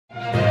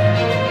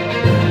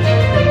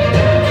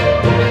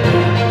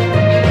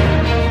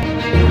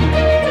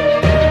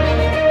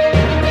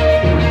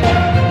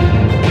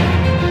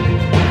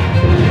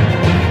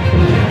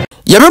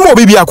Yabemo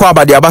bibi akwa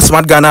abade aba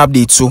smart Ghana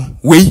update so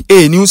we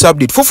news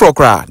update foforo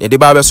kra de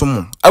ba be so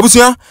mum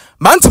abusua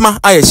bantima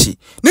ayeshi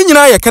ni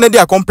nyina ye Kennedy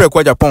akompre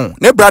kwa Agyapong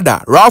ne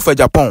brother Ralph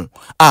Agyapong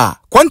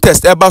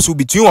contest eba so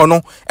between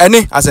ono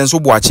ene asenso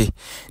boache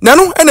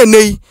nanu ene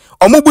nei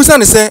omubusa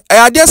ne se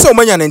ade se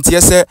omanya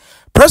ntie se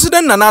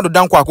President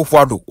Adom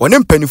Akufo-Addo wone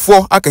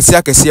mpanifo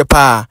akese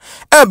pa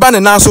eba ne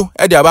naso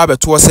e de aba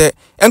beto se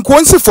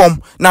enko nsi form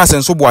na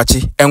asenso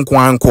boache enko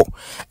anko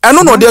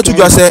eno no de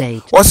tudwa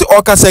se wose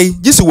okasai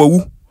gisi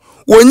wawu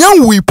wonyan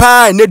wi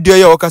pa ne de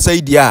ye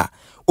okasai dia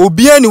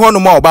obia ni hono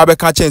ma oba be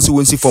ka chense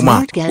wonsi form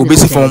a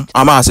obesi form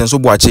ama asenso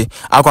boache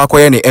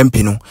akwakoye ne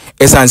MP no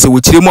esanse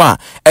wochiremu a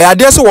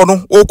ade se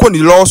wono okoni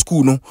law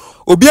school no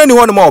obia ni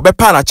hono ma obe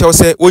pa na chew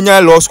se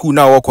onya law school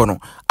na woko no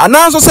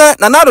ananso se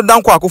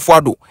Adom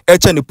Akufo-Addo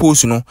eche ne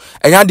post no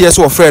enya de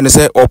se ofre ne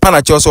se opa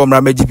na chew se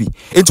omra magibi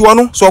enti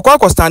wono so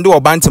okwa stand o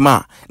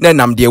bantima na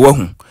nam de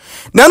wahu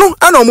nanu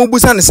ana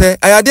omubusa ne se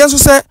ayade nso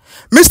se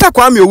Mr.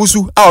 Kwame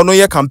Owusu a ono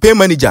ye campaign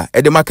manager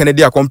edema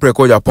Kennedy akompre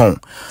ko Agyapong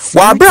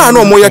wa bra na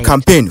omo ye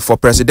campaign for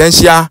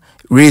presidential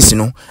race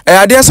no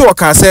ayade se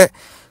woka se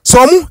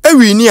so omu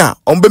ewini a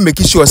ombe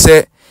make sure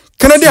se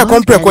Kennedy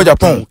akompre ko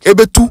Agyapong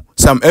ebetu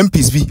some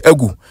MPs bi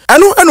egu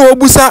eno ana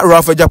obusa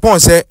Ralph Agyapong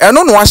se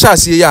eno no ahya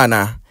ase ye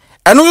ana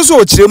eno so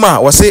okirem a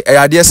wo se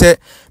ayade se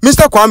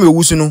Mr. Kwame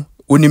Owusu no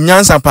onim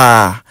nyansa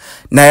pa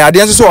na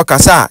yade nso so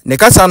okasa ne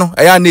kasa no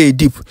eya na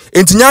deep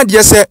entinya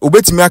de se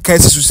obetimi aka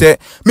sisu se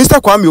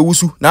Mr. Kwame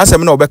Owusu na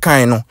asem na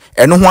obekan no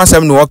eno ho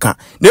asem na oka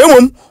na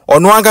emom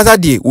ono angasa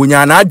de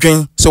wonya na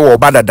adwen se wo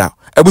badada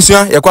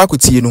abusua yakwa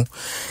akotie no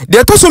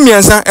de to so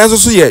miensa enso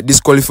so ye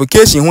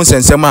disqualification ho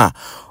sensem a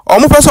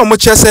omo person mo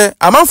chese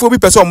amanfo bi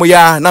person mo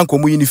ya na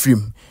nkomo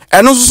uniform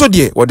eno so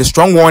de wo the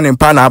strong warning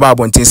pa na aba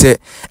abonten se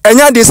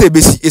enya de se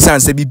besi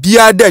esanse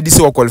bibia da di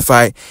se wo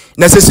qualify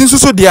na se sin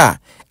so de a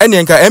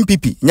enyenka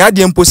MPP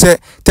nyade mpo se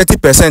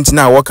 30%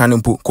 na wo kan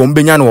mpo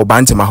kombenya no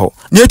bantima ho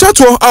ne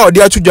twatwo a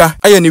ode atudwa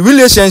aye ne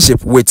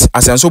relationship with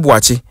asenso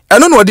boache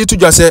eno no ode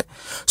tudwa se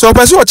so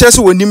person o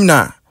chese wonim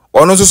na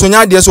ono so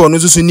nyade se ono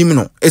so nim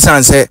no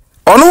esanse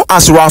ono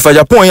asro afa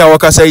Japan ya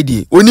wakasa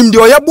idi onim de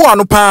oyabo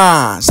ano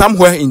pa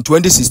somewhere in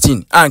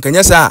 2016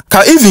 ankanya sa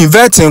ka even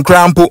vetting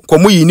crampo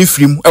komo yi ni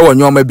frim e wo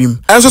nyoma bim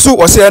enso so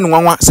wo se eno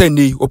nwanwa se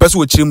nei opeso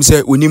wo chirim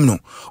se onim no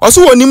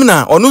oso onim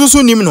na ono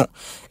so nim no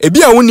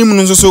ebi a wonim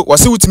no so wo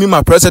se wutimi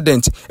ma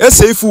president e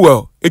safe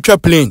well etwa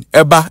plane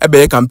eba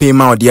ebe campaign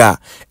ma ode a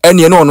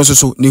ene no ono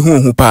so ne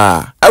hu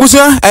pa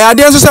abusua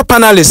ayade enso se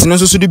panelists no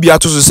so de bia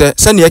to so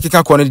se ne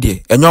yakeka ko no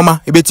de enyoma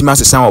ebetimi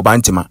asesan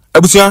obantima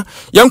abusua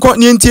yenko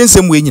ne entie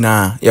nsem we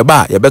nyina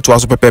yeba yebeto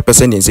aso pepepe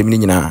se ne nsem ni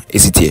nyina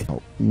esitie.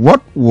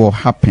 What will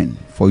happen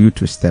for you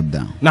to step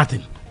down?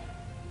 Nothing.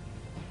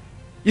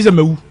 Is a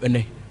mewu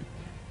ene.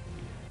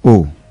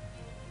 Oh.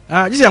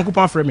 This is Uncle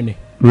Pan me.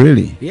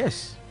 Really?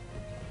 Yes.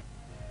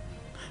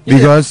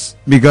 Because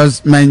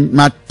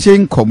my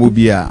thing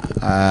komobia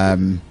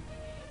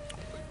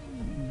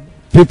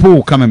people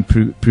will come and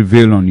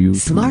prevail on you.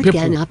 Smart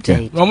Ghana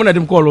update. No one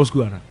them call law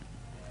school.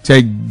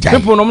 Say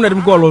people no one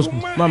them call law school.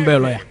 Man be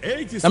lawyer.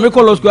 Na me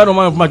call law school no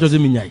man for Jose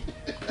Minyai.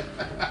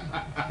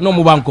 No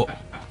mo banko.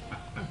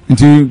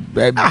 Into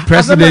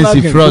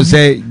presidency from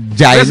say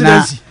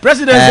Jaina.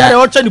 Presidency I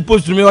watch the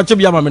post to me watch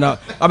be am na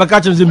abaka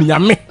Jose Minyai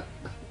me.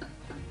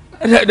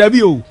 Da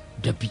bi o.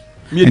 Da bi.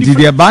 Into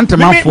the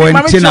bantama for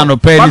antenna no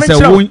pay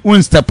say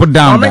won step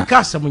down. Me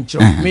cast some ncho.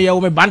 Me ya wo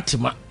me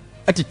bantama.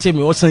 Atete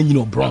me o san you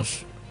know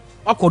bronze.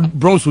 Akọ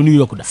bronze New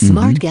York da.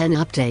 Smart Ghana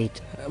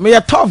update. Me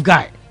a tough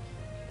guy.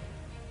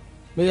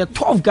 Me a big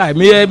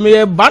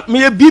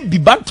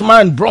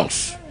bantama and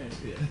bronze.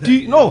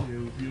 No.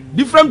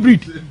 Different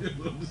breed.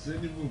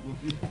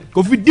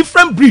 Kofi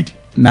different breed.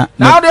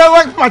 Now they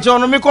work much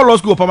on me call law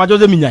school for my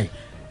Jose Minyai.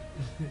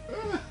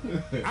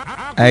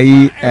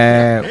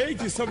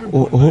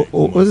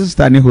 Was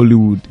standing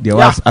Hollywood? They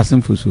was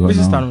asking for so.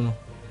 Mrs. Tano.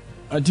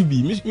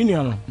 TB, Miss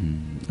Miniano.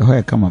 Oh,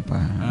 I come up.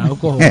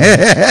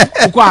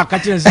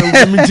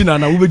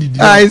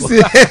 I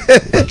see.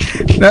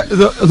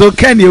 So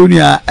can you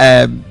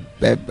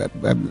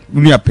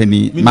unia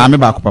penny? Mama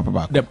back, papa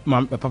back.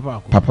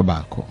 Papa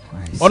back.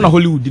 On a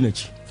Hollywood dinner.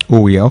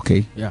 Oh yeah,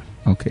 okay. Yeah.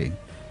 Okay.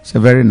 She's a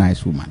very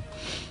nice woman.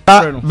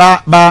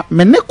 But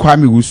Mene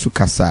Kwame Owusu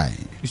Kasai.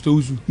 Mr.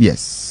 Uzu.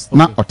 Yes. Okay.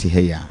 Not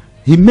Otiheya.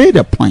 He made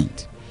a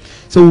point.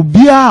 So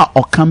Bia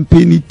or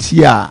campaign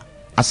tia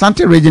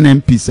Asante region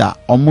MPs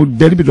omo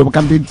deliberate of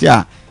campaign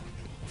tia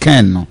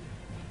Ken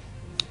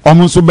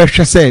almost so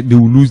better said they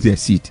will lose their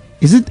seat.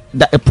 Is it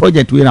that a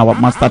project where our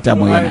master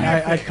time?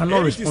 I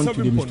cannot respond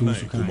to the Mr.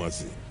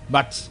 Uzu.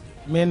 But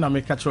me na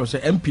me catch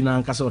say MP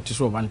na nkasa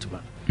otiso vantima.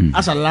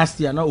 As a last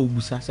year na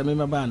obusa se me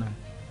mabana.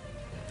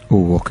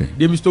 Oh, okay.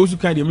 The Mr. Uzu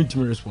kind of me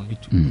respond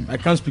to. I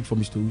can't speak for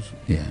Mr. Uzu.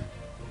 Yeah.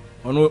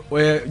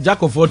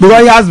 Jack of all trade.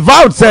 Because he has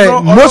vowed say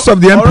most of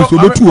the MPs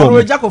will be two of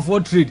them. Jack of all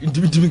trade,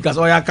 because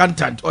or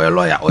accountant, or a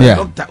lawyer, or a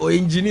doctor, or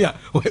engineer,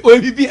 or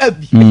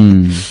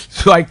BB.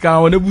 So I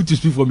can unable to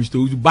speak for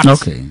Mr. Uzu. But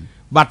okay.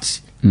 But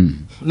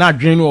now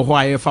drain or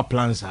why for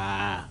plans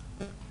the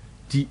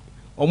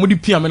omudi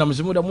pia me na me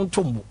se mo de mo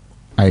ntombo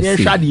I ye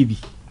see. hwa de bi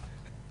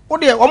o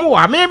de omo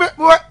wa me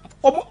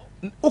omo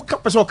o ka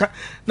person ka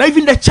na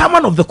even the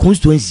chairman of the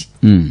constituency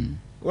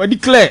we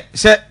declare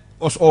say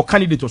or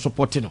candidate or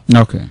supporting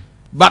no Okay.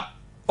 but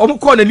omo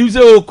call the news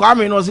say o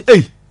Kwame no say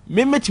eh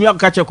me metimi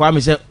akache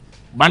Kwame say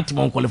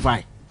Bantam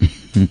qualify.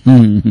 I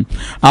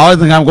was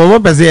thinking I'm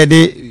going to say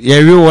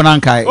you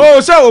won't kai. Oh,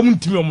 so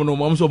ntimi omo no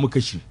mo so mo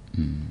kashi.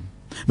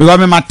 Because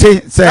me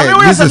mate say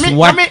this is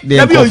what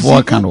they go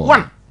for kind of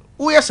one.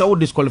 We say o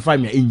disqualify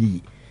me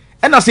enyi.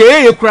 And I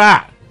say eh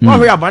kra. Why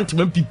we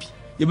Bantam PP?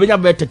 You be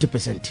be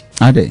 30%.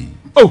 Ade.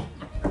 Oh.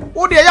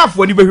 Wo de ya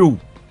afo ni be hwe o.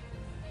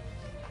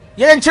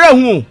 Ye nkyere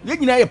hu o, ye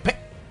nyina ye pe.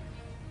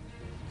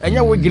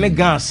 Enya wo gine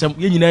gan asem,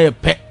 ye nyina ye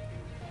pe.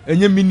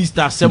 Enye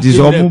minister asem this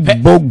omu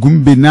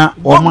bogumbe na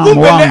oma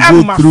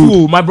go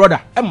through my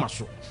brother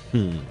emaso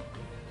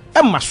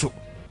emaso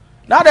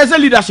now there's a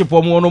leadership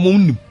omo no mo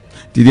nim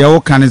did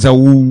you can is a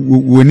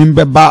winning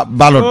ballot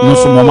no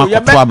so mama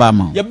ko aba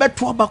ma ye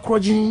beto aba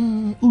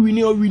krojin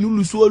uwini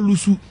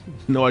lusu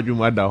na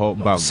wadwuma da ho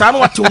bam san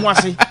wate ho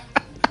ase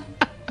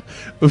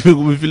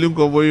we feeling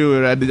ko boy we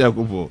rade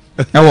jakobo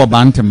e wo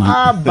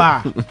Bantama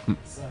aba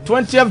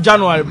 20th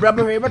January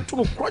brother ye beto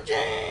no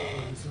krojin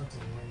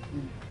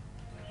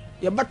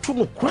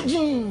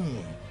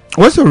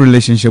what's your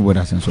relationship with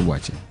us and so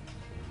watching?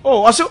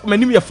 Oh, I say my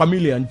name is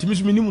familiar and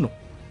Timis minimum.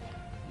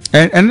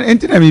 And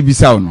internet may be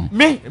sound.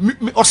 Me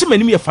also my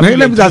name is familiar.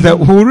 Let me just say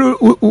who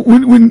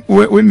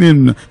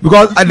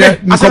because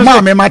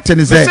the Martin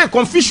is say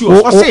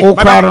Confucius or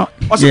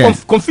say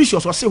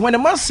Confucius or say when a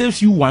man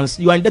saves you once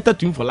you are indebted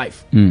to him for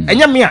life. And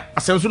yamia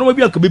asenso no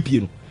be akabe pie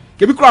no.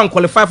 Ke bi kra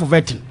qualify for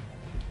vetting.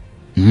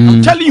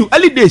 I'm telling you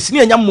early days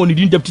near nyam money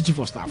deputy chief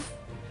of staff.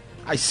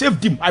 I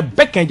saved him. I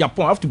beg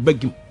Agyapong. I have to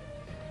beg him.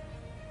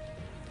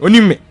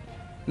 Onime.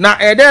 Na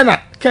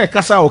edena ke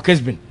kasa o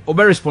Kesbin.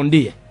 Obe respond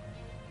here.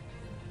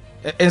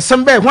 And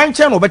some be one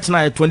channel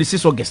betina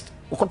 26 August.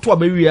 Okoto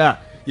abewi a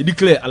you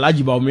declare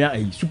Alhaji Baumia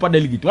a super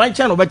delegate. One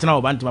channel betina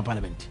o Bantam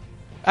parliament.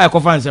 I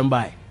conference and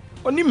by.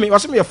 Onime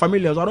was me a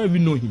familiar, so I don't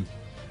even know him.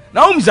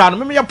 Now Mzano,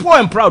 me poor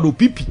and proud of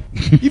PP.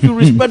 If you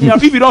respect me,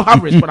 if you don't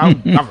have respect, I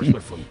don't have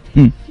respect for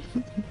you.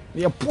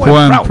 You're poor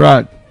and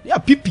proud. Yeah,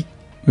 PP.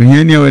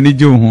 When you any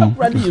do home.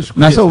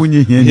 That's all when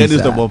you hear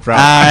this double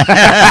proud.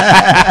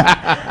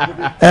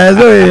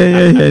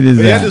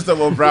 This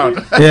double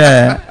proud.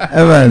 Yeah,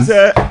 Evans.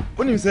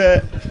 When you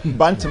say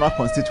Bantama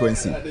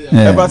constituency,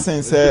 ever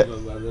since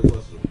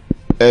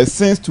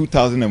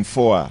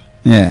 2004.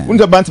 Yeah. When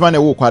the Bantama na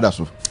wo kwada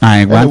so.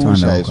 Ah,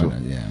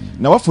 Bantama. Yeah.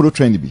 Na what follow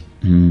trend bi.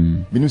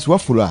 Binim so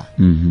what follow.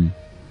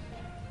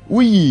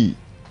 We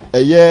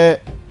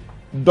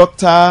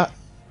Dr.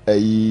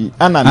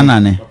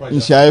 Anane.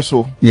 In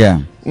so. Yeah.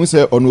 We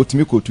say on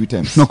otimi ko 2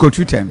 times. No, go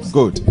 2 times.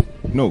 Good.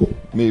 No,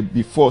 maybe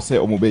before say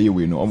omobeye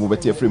we no,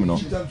 omobete frame no.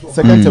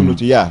 Second time no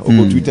to yeah,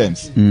 go 2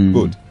 times.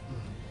 Good.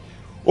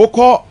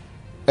 Oko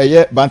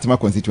Bantama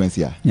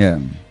constituency. Yeah.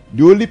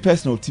 The only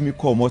person otimi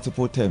call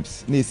multiple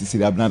times. Na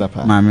isisi abnada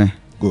pa. Mame.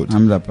 Good.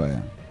 I'm that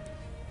pa.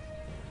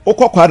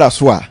 Oko kwada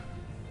so a.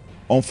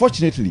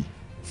 Unfortunately,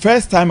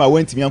 first time I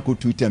went to Mianko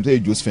 2 times,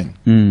 Josephine.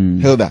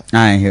 Hilda.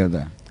 I hear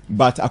that.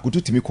 But I could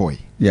do to me koi.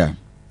 Yeah.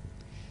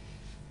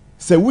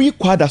 So we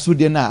kwada so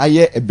then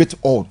I a bit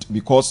odd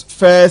because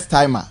first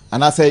timer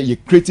and I say you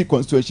create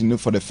constitution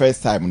for the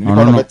first time. No,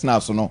 no. Now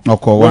so no.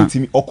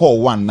 Oko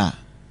one now.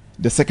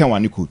 The second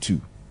one equal 2.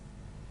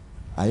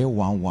 I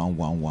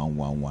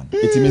 1.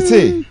 It may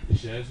say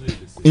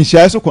in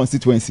Shatta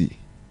constituency.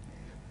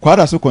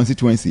 Kwada so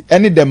constituency.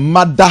 Any the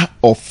mother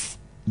of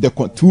the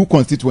 2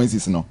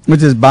 constituencies no.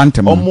 Which is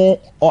Bantama. Omo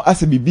or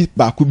as a bibi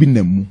ba kubi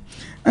nemu.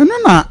 And no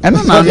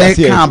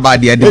can't about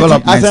the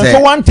development. As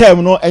for one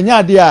term no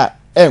enya dia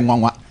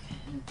nwanwa.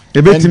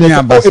 Ebetimi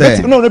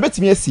abase. No,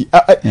 ebetimi see.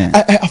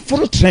 I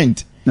follow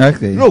trend.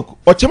 Okay. Look,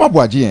 Ochema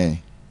Boaji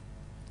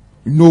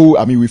no,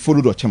 I mean we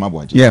followed Ochema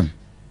Boaji. Yeah.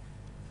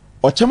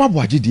 Ochema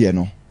Boaji there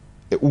no.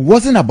 It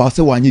wasn't about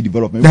say one year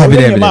development.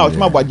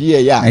 Ochema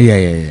Boaji yeah.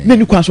 Then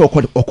you can show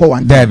oko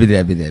one. David.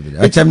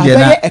 Ochema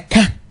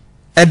there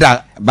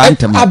Eda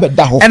Bantama.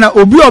 And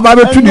obi oba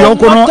betu the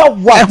uncle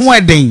no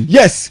eden.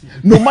 Yes,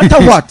 no matter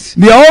what.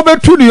 The oba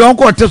betu the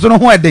uncle te so no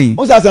ho eden.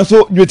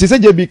 So you say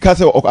JB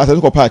Castle or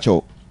Asako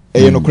Pacho.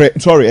 No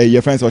sorry,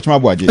 your friends Ochema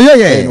Boaji.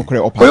 Yeah. He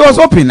was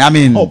open. I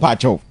mean, oh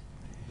Pacho.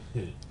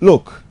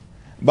 Look,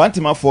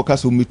 Bantama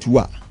focus on me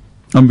too.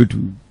 Number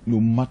 2. No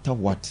matter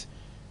what.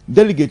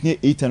 Delegate near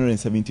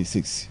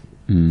 876.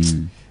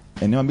 And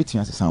now I'm meeting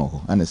as a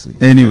sound, honestly.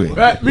 Anyway.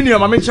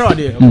 Minimum, I'm sure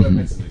there.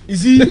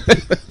 Is he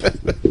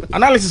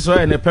analysis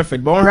and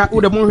perfect, but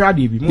who the more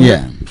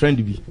yeah.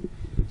 Trendy be.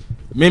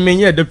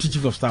 Me deputy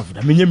chief of staff,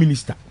 the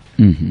minister.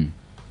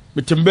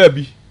 With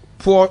baby,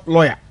 poor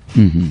lawyer.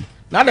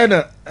 Now then,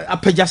 a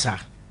pejasa.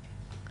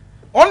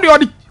 On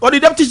the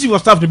deputy chief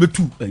of staff, number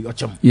 2.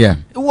 Yeah.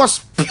 It was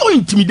pure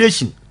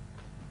intimidation.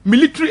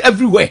 Military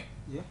everywhere.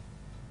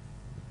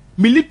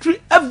 Military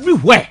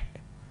everywhere.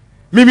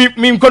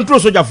 Me control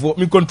soldier for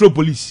me control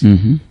police.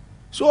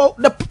 So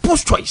the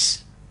people's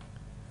choice.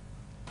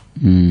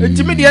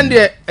 Ntimi de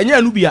ende enya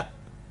anu bia.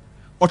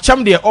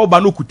 Ocham de oba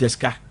no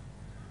kuteska.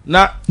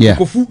 Na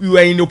Kofi you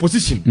are in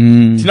opposition.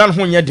 Tinan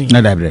ho nya din.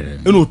 Na da bre.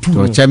 Eno tu.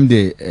 Ocham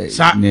de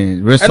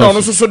ne resource. Eno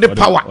no so the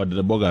power. Or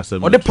the bog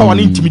assembly. Or the power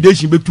and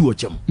intimidation betu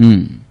ocham.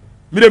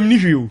 Midem ni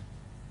hwe o.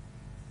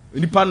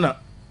 Nipa na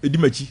edi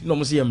machi na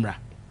mo se yemra.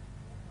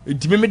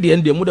 Ntimi me de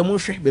ende mo de mo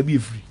hwe ba bi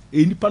efiri.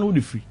 Nipa no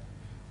de free.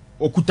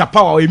 Okuta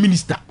power o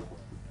minister.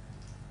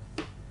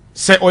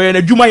 Se oye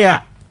na dwuma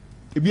ya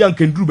ebi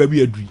ankanduru ba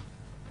bi aduri.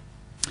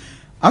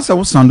 Asa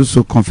wo sound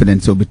so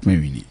confident so bit me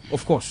wini.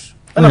 Of course.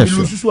 And I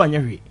lose so anya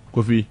hwe.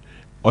 Kofi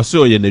ose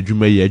oye na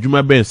dwuma ye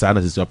adwuma ben sa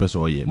na sisi opese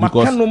oye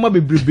because maka no ma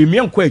bebrebe me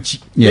anko achi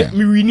me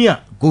wini a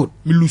good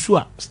me lose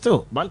a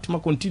still bantima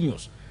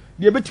continuous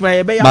de betima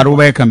ye be ya but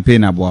we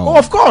campaign abo. Oh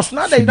of course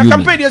na the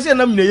campaign dey say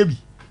na me na ye bi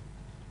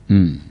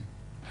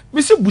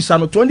me se busa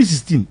no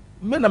 2016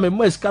 me na me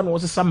mo eska no wo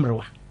se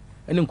samrewa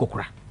ene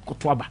nkokora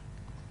koto aba.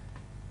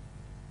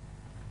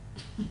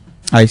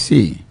 I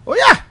see. Oh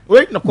yeah,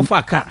 wait na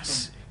kofa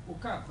cars.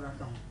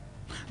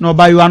 No,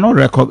 but you are not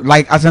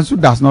like Asensu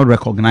does not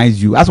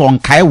recognize you as on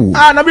Kaiwo.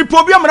 Na be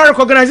problem na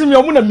recognize me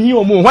omo na me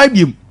omo why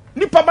biem.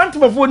 Nipa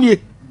bantima fo nie.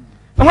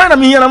 Na why na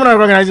me here na me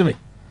recognize me.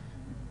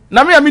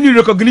 Na me need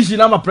recognition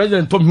na my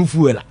president Tom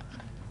Hufuela.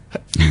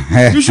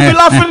 You should be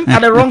laughing at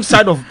the wrong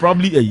side of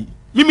probably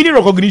me need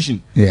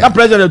recognition. That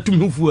president Tom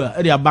Hufuela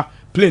e dey aba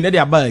plane e dey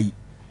aba yi.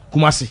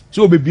 Kumasi.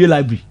 So be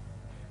library.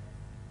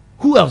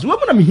 Who else? Where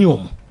na me here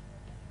omo?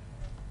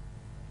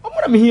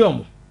 Omo na me here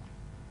omo.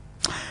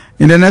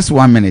 In the next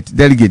 1 minute,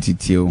 delegate it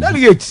to you.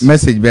 Delegate.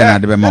 Message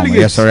Bernard Bemon.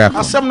 Yes, sorry.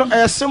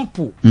 Assembly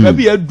simple.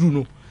 Maybe I do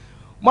no.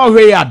 Ma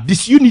we are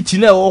disunity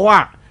na o ho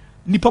a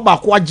nipa ba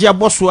ko age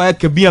aboso a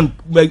kabi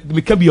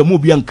me kabi mo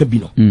bi an kabi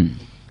no.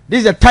 This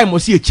is the time we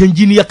see a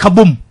change in your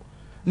kabom.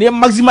 Na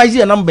maximize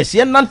your numbers.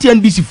 Ye nante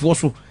NDC for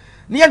so.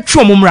 Na ye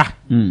twa momra.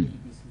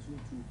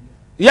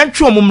 Ye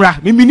twa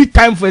momra. Me need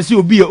time for see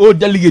obi o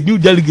delegate new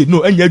delegate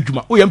no anya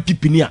adwuma. O yam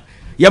pipi ni a.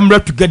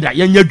 Yamra together,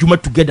 yanya juma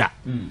together.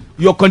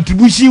 Your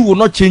contribution will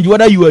not change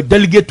whether you are a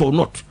delegate or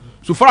not.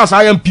 So far as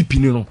I am people,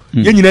 you know,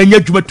 yanya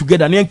juma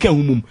together, and yankan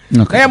humum.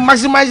 I am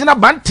maximizing a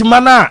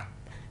bantimana.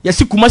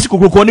 Yasi kumasi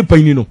kokoni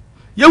painino.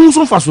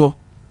 Yamuson faso.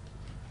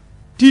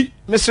 Ti,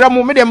 Mr.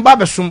 Momedian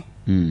Babasum.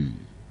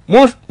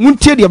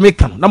 Muntia the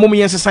American,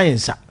 Namomi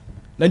science.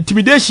 The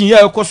intimidation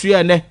ya cost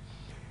you ne.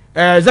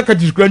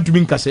 Executive grant to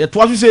Minkase. It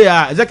was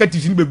say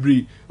executive in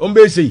Bebri.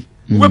 Ombe say,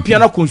 we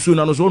piano consume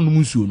and so on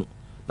Musuno.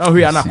 Now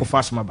we are not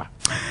fast maba.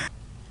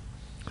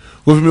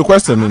 With my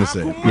question,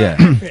 say,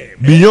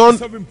 beyond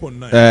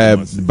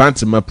the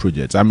Bantima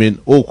project, I mean,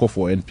 all call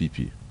for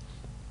NPP.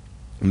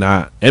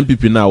 Now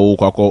NPP now all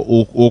call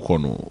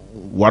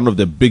one of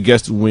the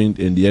biggest win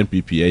in the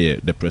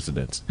NPP, the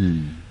president.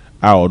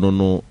 I don't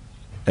know,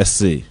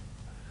 essay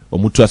or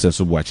mutua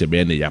senso buache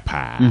be ne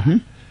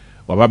yapa.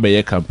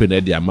 Wababa campaign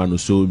at the amano,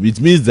 so it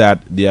means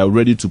that they are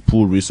ready to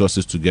pull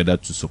resources together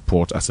to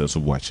support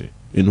Asenso Buache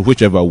in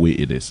whichever way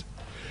it is.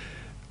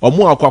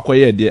 Omo akwakwa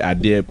ye de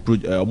ade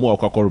omo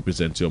akwakwa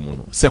represent your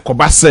mono se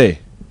ekobase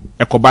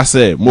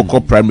moko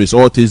primaries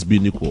all things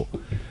being equal.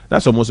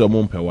 That's almost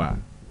omo mpewa.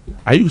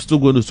 Are you still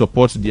going to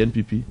support the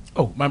NPP?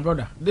 Oh my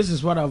brother, this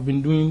is what I've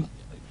been doing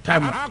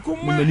time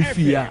many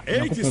fear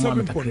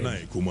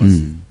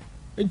 87.9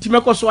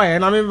 Intimeko so I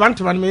na me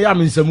vantima me ya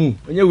mensamu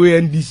onye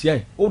we NDC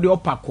ai o de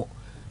opako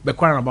be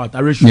kwara about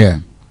arrest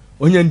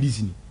onye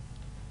NDC ni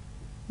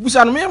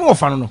busa no me mo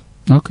fa no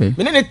okay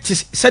me ne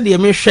said de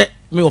me hwe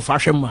me ofa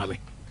hwe maame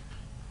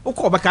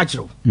ukọ baka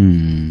kiro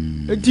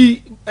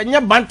enti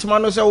enya bantima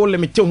no se wo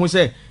limit ho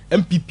se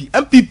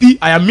MPP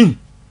I am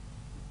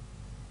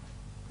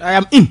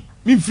in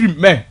me free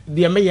me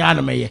de me ya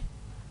na me ye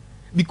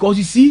because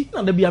you see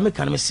na the be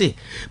American me say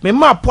me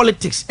ma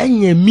politics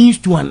any means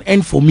to an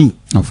end for me.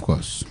 Of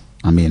course,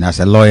 I mean as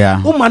a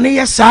lawyer o man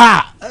yes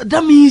sir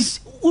that means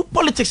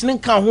politics nen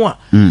kan ho a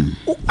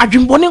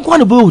adwembone nko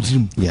na bo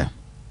wotrim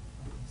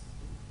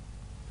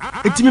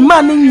it me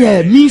man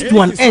means to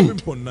an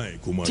end.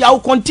 Ti I will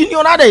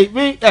continue na dey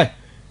me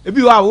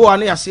ebi wa wo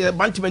na yase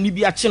bantima ni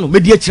bi a che no me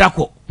di akira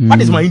ko. What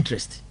is my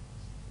interest?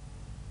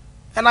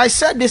 And I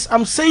said this,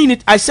 I'm saying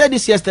it, I said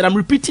this yesterday, I'm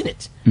repeating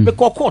it. Me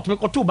ko court, me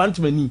ko to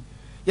bantima ni.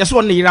 Yes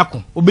one na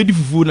yirako, obedi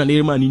fufu na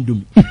na man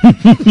indomi.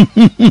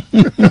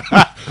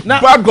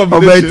 Na bad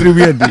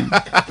combination.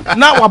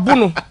 Na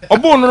wabono,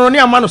 obono no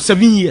na man of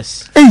 7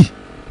 years.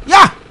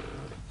 Yeah.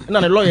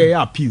 Na the lawyer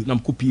ya appeal, na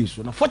mkopi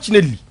so. Na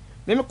fortunately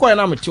me call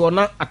na me ti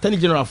ona attorney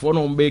general for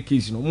no mbe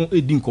case no mo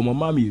edi nkomo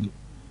ma me no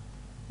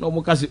no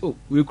mo ka say oh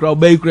we kra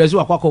obey kra so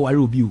akwakọ ware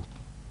obi o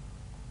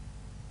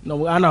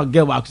no ana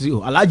get back say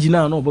oh alaji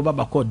na no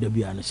baba court da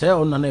bia no say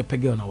ona na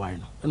epege na ware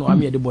no no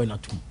am ye the boy na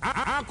tum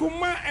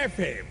Akuma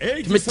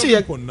FM me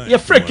ti ye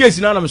free case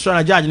na me so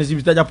na judge na si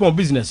Agyapong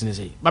business ni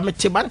say ba me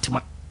ti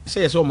bantima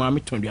say so ma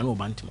me ton dua no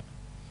bantima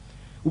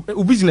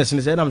u business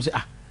ni say na me say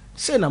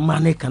say na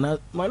man kana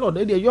my lord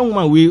the young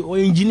man we or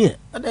engineer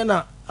and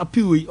na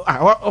appeal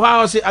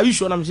I say are you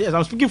sure I'm yes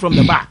I'm speaking from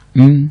the back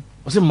I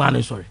say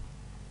man sorry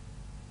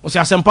I say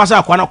asempasa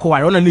akwa na ko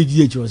ware ona na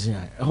GH was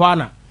here ho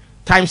na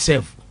time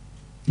save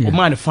O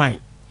man fine.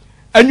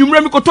 And you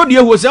remember ko to de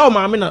ehu say o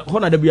ma me na ho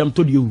na da bia am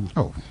to de ehu.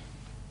 Oh.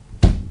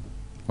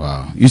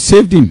 Wow. You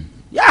saved him.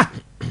 Yeah,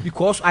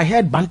 because I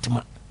heard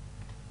Bantama.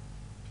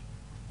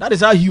 That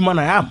is how human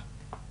I am.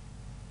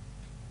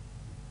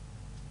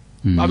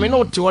 I mean,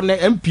 not to one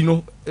MP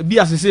no be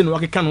as say no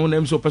can no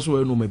name so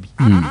person no maybe.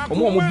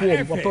 Omo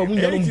papa mu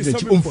nya no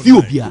on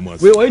feel bia.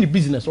 We any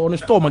business or on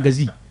store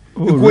magazine.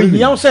 Ko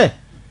hia say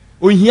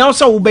ohia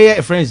say wo be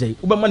a friend say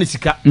wo be ma na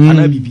sika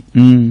ana bibi.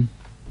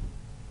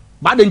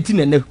 Ba de nti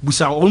na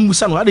busa on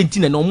busa no ade nti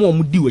na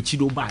omo di wachi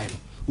do ba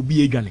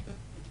obi edwane.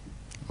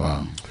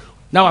 Wow.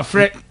 Now a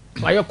friend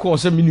I call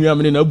some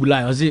minimum in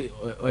Abula, I say,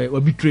 or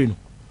be trained.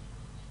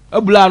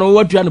 Abula, no,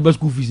 what you are the best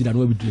school fees than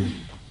will be trained.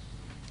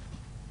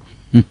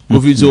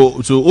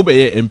 So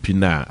obey MP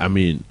now. I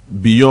mean,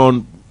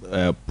 beyond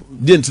the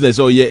internet,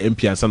 so yeah,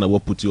 MP and son will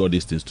put all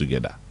these things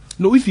together.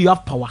 No, if you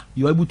have power,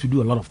 you are able to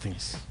do a lot of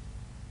things.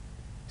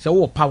 So,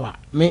 what power?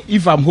 Me,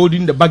 if I'm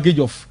holding the baggage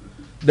of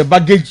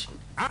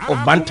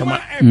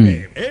Bantama,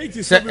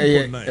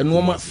 a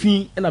normal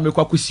fee, and I make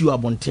a question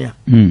about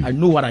I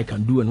know what I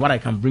can do and what I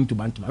can bring to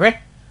Bantama. Right?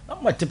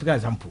 That's my typical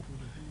example.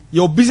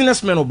 Your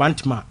businessman of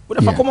Bantama, what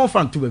if I come on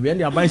front to baby and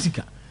they are buying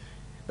sika?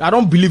 I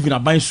don't believe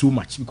in buying so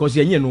much because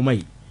you're no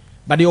money.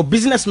 But your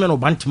businessmen of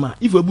Bantama,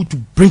 if you're able to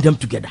bring them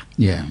together,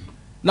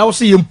 now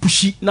say you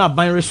pushy now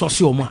buying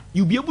resources or more,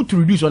 you'll be able to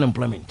reduce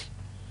unemployment.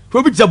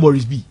 Probably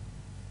Boris B.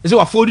 Is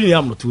what affording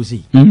them not to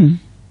say. I'm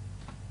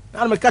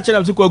catching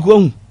them to go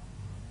home.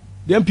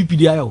 The MPP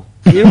dio.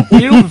 You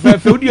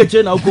feel a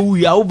chain out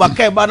we are back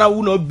banner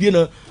will not be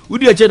a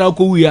would you chain out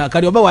we are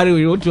can you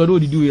worry what you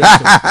do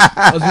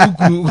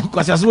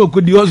because as well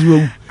could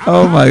you.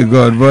 Oh my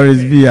God,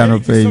 Boris B and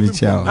not paying me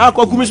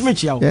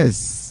chow.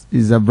 Yes,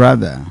 he's a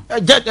brother.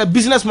 A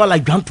businessman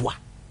like Jantua.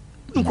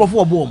 I'm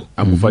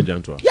for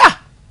Jantua. Yeah.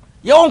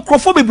 Your own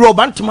Kofi bro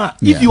Bantama.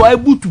 If you are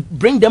able to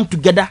bring them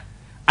together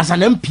as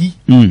an MP,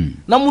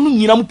 Namunu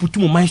Yinamu put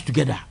two minds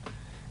together.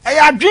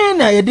 I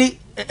dream a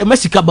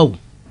Messicabo.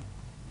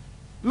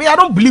 Me, I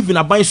don't believe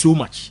in buying so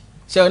much.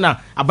 So now,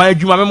 I buy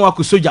you my memoir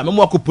soldier,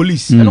 memoir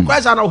police. And of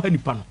course, I don't have any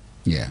panel.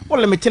 Yeah. Well,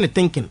 let me tell you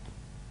thinking.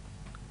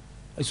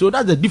 So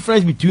that's the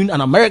difference between an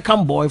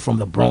American boy from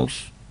the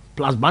Bronx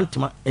plus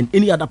Bantama and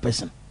any other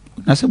person.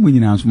 That's when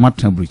you answer my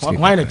temple.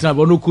 Why not?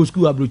 No co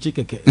school abroad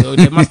chicken.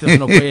 The master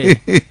no pay.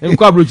 I'm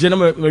abroad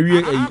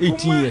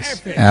 18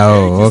 years.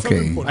 Oh,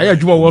 okay. I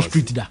had Wall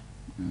Street there.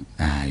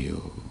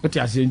 Ayo. But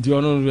I said,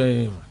 you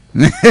know.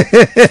 New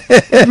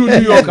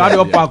York, I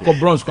don't park or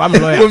Bronx. I'm a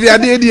lawyer. Kofi, I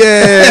did,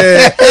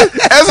 yeah.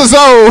 That's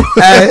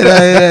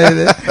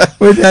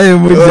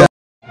so.